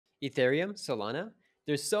Ethereum, Solana.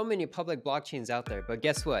 There's so many public blockchains out there, but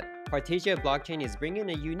guess what? Partisia Blockchain is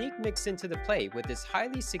bringing a unique mix into the play with this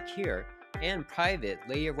highly secure and private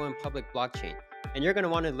layer 1 public blockchain. And you're going to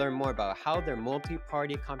want to learn more about how their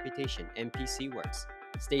multi-party computation MPC works.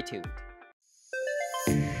 Stay tuned.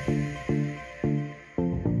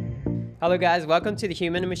 Hello guys, welcome to the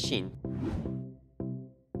Human and Machine.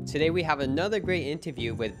 Today we have another great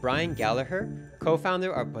interview with Brian Gallagher,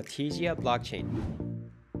 co-founder of Partisia Blockchain.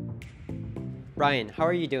 Brian, how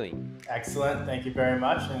are you doing? Excellent, thank you very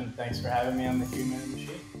much, and thanks for having me on the Human and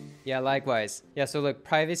Machine. Yeah, likewise. Yeah, so look,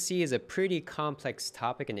 privacy is a pretty complex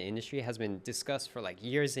topic in the industry. It has been discussed for like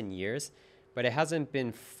years and years, but it hasn't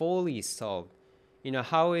been fully solved.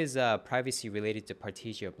 How is privacy related to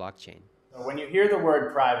Partisia Blockchain? So when you hear the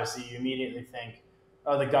word privacy, you immediately think,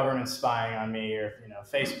 oh, the government's spying on me, or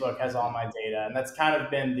Facebook has all my data, and that's kind of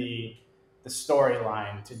been the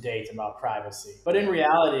storyline to date about privacy. But in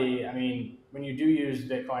reality, I mean, when you do use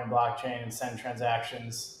Bitcoin blockchain and send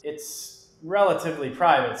transactions, it's relatively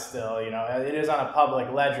private still. It is on a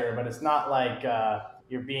public ledger, but it's not like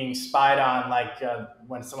you're being spied on like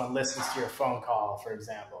when someone listens to your phone call, for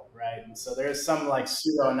example, right? And so there's some like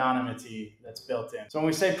pseudo-anonymity that's built in. So when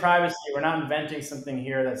we say privacy, we're not inventing something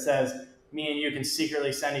here that says me and you can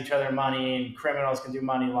secretly send each other money and criminals can do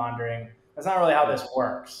money laundering. That's not really how this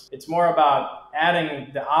works. It's more about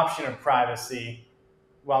adding the option of privacy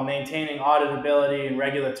while maintaining auditability and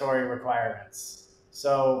regulatory requirements.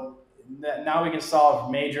 So now we can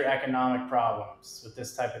solve major economic problems with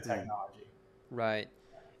this type of technology. Right.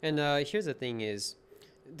 And here's the thing is,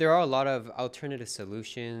 there are a lot of alternative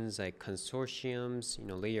solutions like consortiums,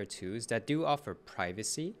 layer 2s that do offer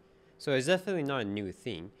privacy. So it's definitely not a new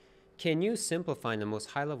thing. Can you simplify in the most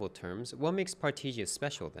high-level terms, what makes Partisia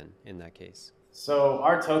special then in that case? So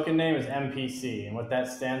our token name is MPC, and what that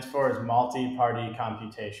stands for is Multi-Party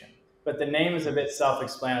Computation. But the name is a bit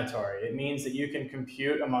self-explanatory. It means that you can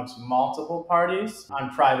compute amongst multiple parties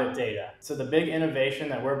on private data. So the big innovation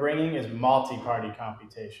that we're bringing is multi-party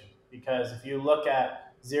computation. Because if you look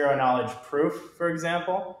at zero-knowledge proof, for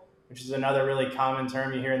example, which is another really common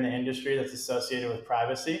term you hear in the industry that's associated with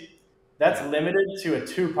privacy, that's limited to a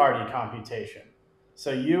two-party computation.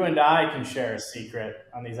 So you and I can share a secret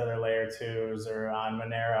on these other layer 2s or on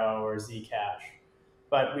Monero or Zcash,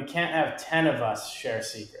 but we can't have 10 of us share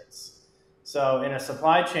secrets. So in a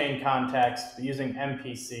supply chain context, using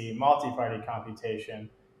MPC, multi-party computation,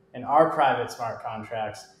 and our private smart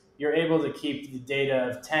contracts, you're able to keep the data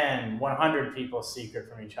of 10, 100 people secret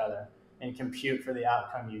from each other and compute for the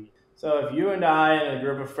outcome you need. So if you and I and a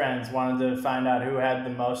group of friends wanted to find out who had the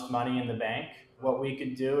most money in the bank, what we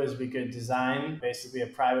could do is we could design basically a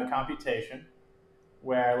private computation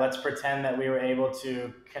where let's pretend that we were able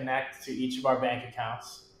to connect to each of our bank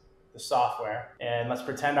accounts, the software, and let's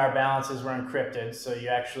pretend our balances were encrypted so you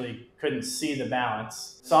actually couldn't see the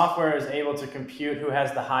balance. Software is able to compute who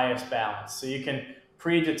has the highest balance. So you can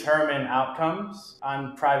predetermine outcomes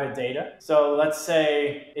on private data. So let's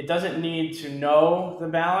say it doesn't need to know the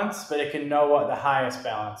balance, but it can know what the highest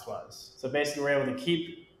balance was. So basically we're able to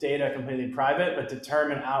keep data completely private, but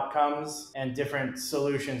determine outcomes and different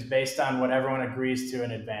solutions based on what everyone agrees to in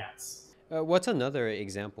advance. What's another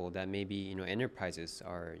example that maybe enterprises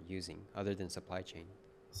are using other than supply chain?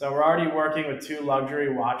 So we're already working with 2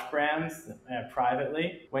 luxury watch brands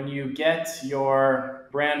privately. When you get your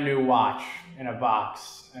brand new watch in a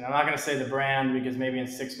box, and I'm not going to say the brand because maybe in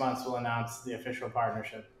 6 months we'll announce the official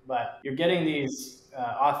partnership, but you're getting these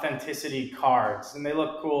authenticity cards, and they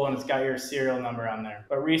look cool, and it's got your serial number on there.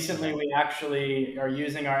 But recently we actually are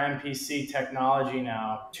using our MPC technology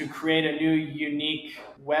now to create a new unique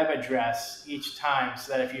web address each time,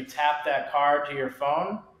 so that if you tap that card to your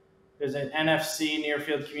phone, there's an NFC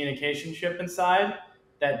near-field communication chip inside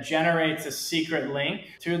that generates a secret link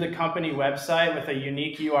to the company website with a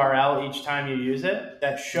unique URL each time you use it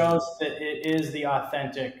that shows that it is the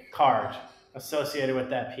authentic card associated with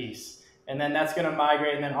that piece. And then that's going to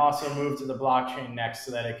migrate and then also move to the blockchain next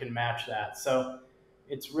so that it can match that. So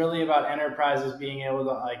it's really about enterprises being able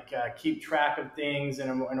to keep track of things in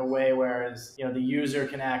a way whereas the user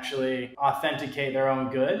can actually authenticate their own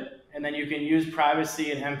good. And then you can use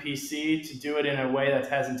privacy and MPC to do it in a way that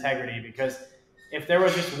has integrity, because if there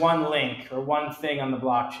was just one link or one thing on the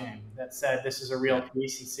blockchain that said this is a real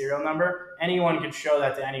piece and serial number, anyone could show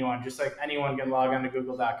that to anyone, just like anyone can log on to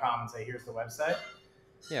google.com and say, here's the website.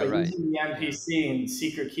 Yeah, but using the MPC and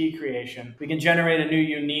secret key creation, we can generate a new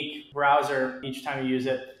unique browser each time you use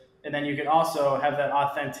it And then you can also have that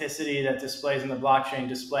authenticity that displays in the blockchain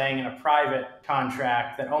displaying in a private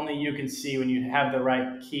contract that only you can see when you have the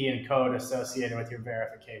right key and code associated with your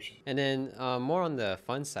verification. And then more on the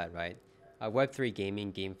fun side, right? Web3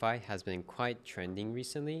 gaming, GameFi has been quite trending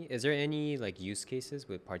recently. Is there any like use cases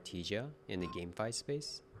with Partisia in the GameFi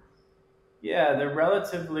space? Yeah, they're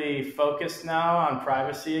relatively focused now on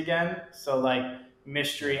privacy again. So like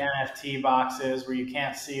mystery Yeah. NFT boxes where you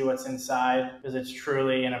can't see what's inside because it's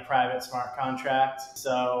truly in a private smart contract.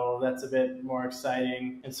 So that's a bit more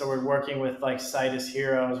exciting. And so we're working with like Citus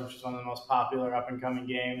Heroes, which is one of the most popular up and coming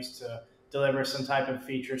games, to deliver some type of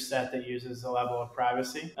feature set that uses a level of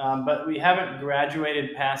privacy. But we haven't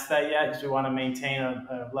graduated past that yet because we want to maintain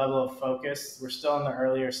a level of focus. We're still in the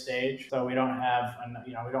earlier stage, so we don't have,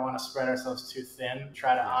 we don't want to spread ourselves too thin,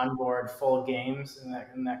 try to Yeah. onboard full games in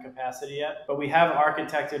that capacity yet. But we have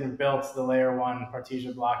architected and built the layer one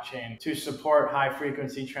Partisia blockchain to support high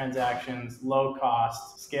frequency transactions, low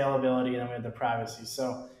cost, scalability, and with the privacy.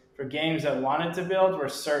 So for games that wanted to build, we're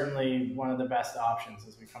certainly one of the best options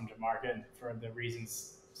as we come to market for the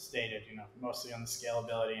reasons stated, mostly on the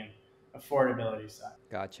scalability and affordability side.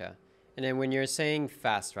 Gotcha. And then when you're saying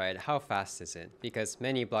fast, right, how fast is it? Because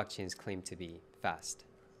many blockchains claim to be fast.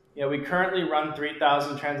 Yeah, we currently run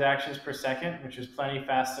 3,000 transactions per second, which is plenty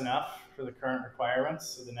fast enough for the current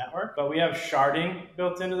requirements of the network. But we have sharding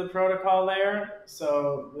built into the protocol layer.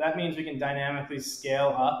 So that means we can dynamically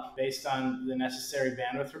scale up based on the necessary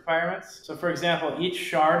bandwidth requirements. So for example, each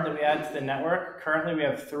shard that we add to the network, currently we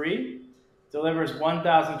have 3, delivers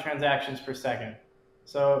 1,000 transactions per second.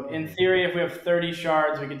 So in theory, if we have 30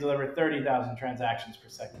 shards, we could deliver 30,000 transactions per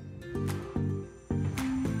second.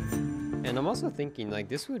 And I'm also thinking like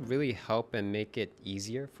this would really help and make it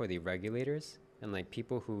easier for the regulators and like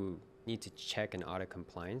people who need to check and audit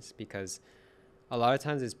compliance, because a lot of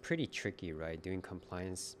times it's pretty tricky, right? Doing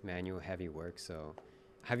compliance, manual, heavy work. So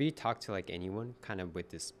have you talked to like anyone kind of with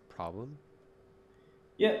this problem?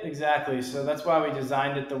 Yeah, exactly. So that's why we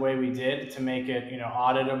designed it the way we did, to make it,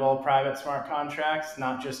 auditable private smart contracts,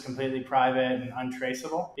 not just completely private and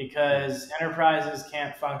untraceable. Because enterprises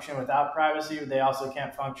can't function without privacy, but they also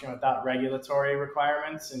can't function without regulatory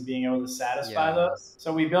requirements and being able to satisfy Yeah. those.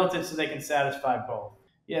 So we built it so they can satisfy both.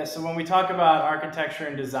 Yeah, so when we talk about architecture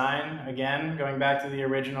and design, again, going back to the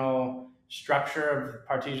original structure of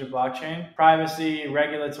Partisia blockchain, privacy,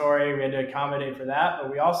 regulatory, we had to accommodate for that, but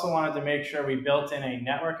we also wanted to make sure we built in a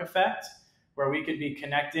network effect where we could be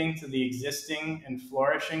connecting to the existing and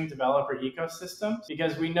flourishing developer ecosystems.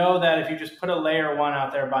 Because we know that if you just put a layer one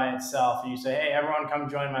out there by itself and you say, hey, everyone come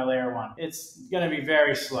join my layer one, it's going to be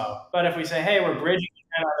very slow. But if we say, hey, we're bridging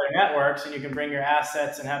other networks and you can bring your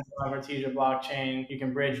assets and have the Partisia blockchain, you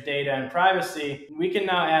can bridge data and privacy, we can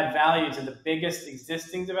now add value to the biggest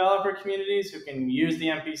existing developer communities who can use the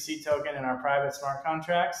MPC token in our private smart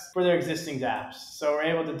contracts for their existing dApps. So we're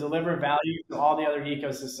able to deliver value to all the other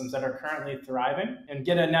ecosystems that are currently thriving and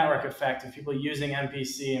get a network effect of people using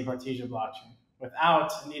MPC and Partisia blockchain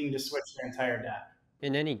without needing to switch their entire dApp.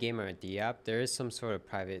 In any game or DApp, there is some sort of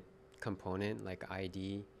private component like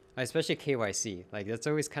ID, especially KYC. Like that's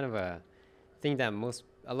always kind of a thing that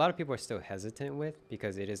a lot of people are still hesitant with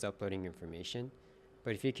because it is uploading information.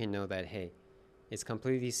 But if you can know that, hey, it's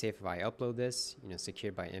completely safe if I upload this,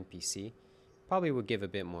 secured by MPC, probably would give a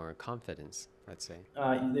bit more confidence, let's say.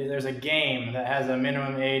 There's a game that has a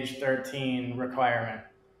minimum age 13 requirement.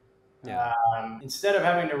 Yeah. Instead of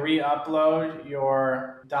having to re-upload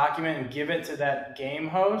your document and give it to that game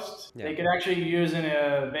host, they could actually use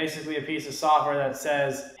basically a piece of software that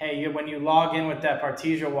says, hey, when you log in with that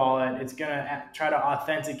Partisia wallet, it's going to try to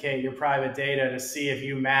authenticate your private data to see if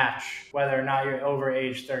you match whether or not you're over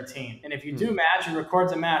age 13. And if you do match, it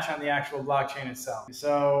records a match on the actual blockchain itself.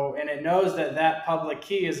 So, and it knows that that public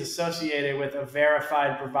key is associated with a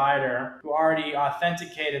verified provider who already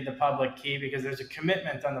authenticated the public key because there's a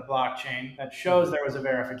commitment on the blockchain that shows there was a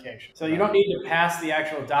verification. So you don't need to pass the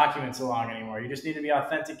actual documents along anymore. You just need to be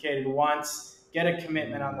authenticated once, get a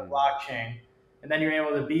commitment on the blockchain, and then you're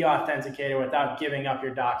able to be authenticated without giving up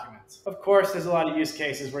your documents. Of course, there's a lot of use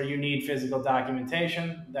cases where you need physical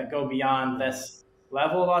documentation that go beyond this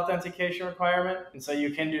level of authentication requirement. And so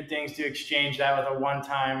you can do things to exchange that with a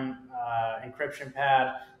one-time encryption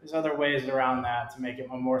pad. There's other ways around that to make it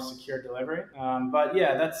a more secure delivery. But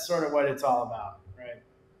yeah, that's sort of what it's all about.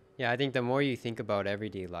 Yeah, I think the more you think about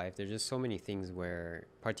everyday life, there's just so many things where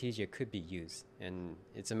Partisia could be used, and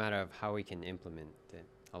it's a matter of how we can implement it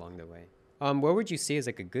along the way. What would you say is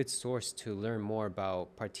like a good source to learn more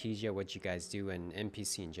about Partisia, what you guys do, and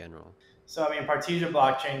MPC in general? So, I mean,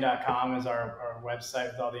 partisiablockchain.com is our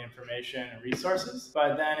website with all the information and resources.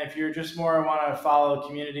 But then if you're just more want to follow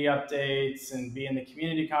community updates and be in the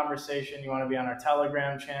community conversation, you want to be on our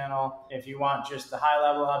Telegram channel. If you want just the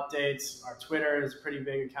high-level updates, our Twitter is a pretty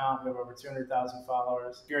big account. We have over 200,000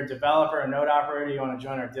 followers. If you're a developer or node operator, you want to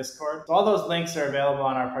join our Discord. So all those links are available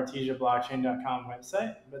on our partisiablockchain.com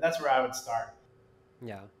website, but that's where I would start.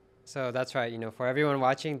 Yeah. So that's right. For everyone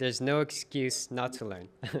watching, there's no excuse not to learn.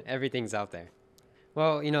 Everything's out there.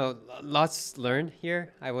 Well, lots learned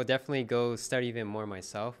here. I will definitely go study even more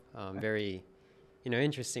myself. Very,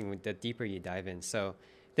 interesting with the deeper you dive in. So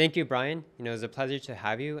thank you, Brian. It was a pleasure to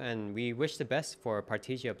have you, and we wish the best for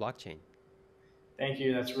Partisia Blockchain. Thank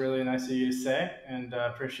you. That's really nice of you to say, and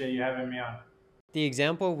appreciate you having me on. The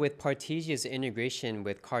example with Partisia's integration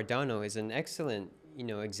with Cardano is an excellent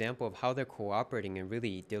example of how they're cooperating and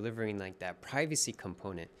really delivering like that privacy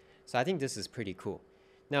component. So I think this is pretty cool.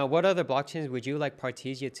 Now, what other blockchains would you like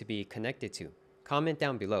Partisia to be connected to? Comment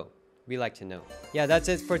down below. We like to know. Yeah, that's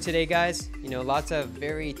it for today, guys. Lots of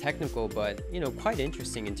very technical, but quite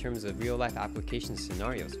interesting in terms of real life application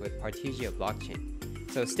scenarios with Partisia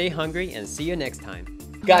Blockchain. So stay hungry and see you next time.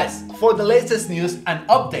 Guys, for the latest news and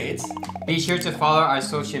updates, be sure to follow our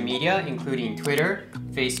social media, including Twitter,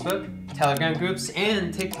 Facebook, Telegram groups,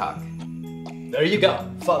 and TikTok. there you go.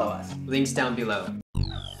 Follow us. Links down below.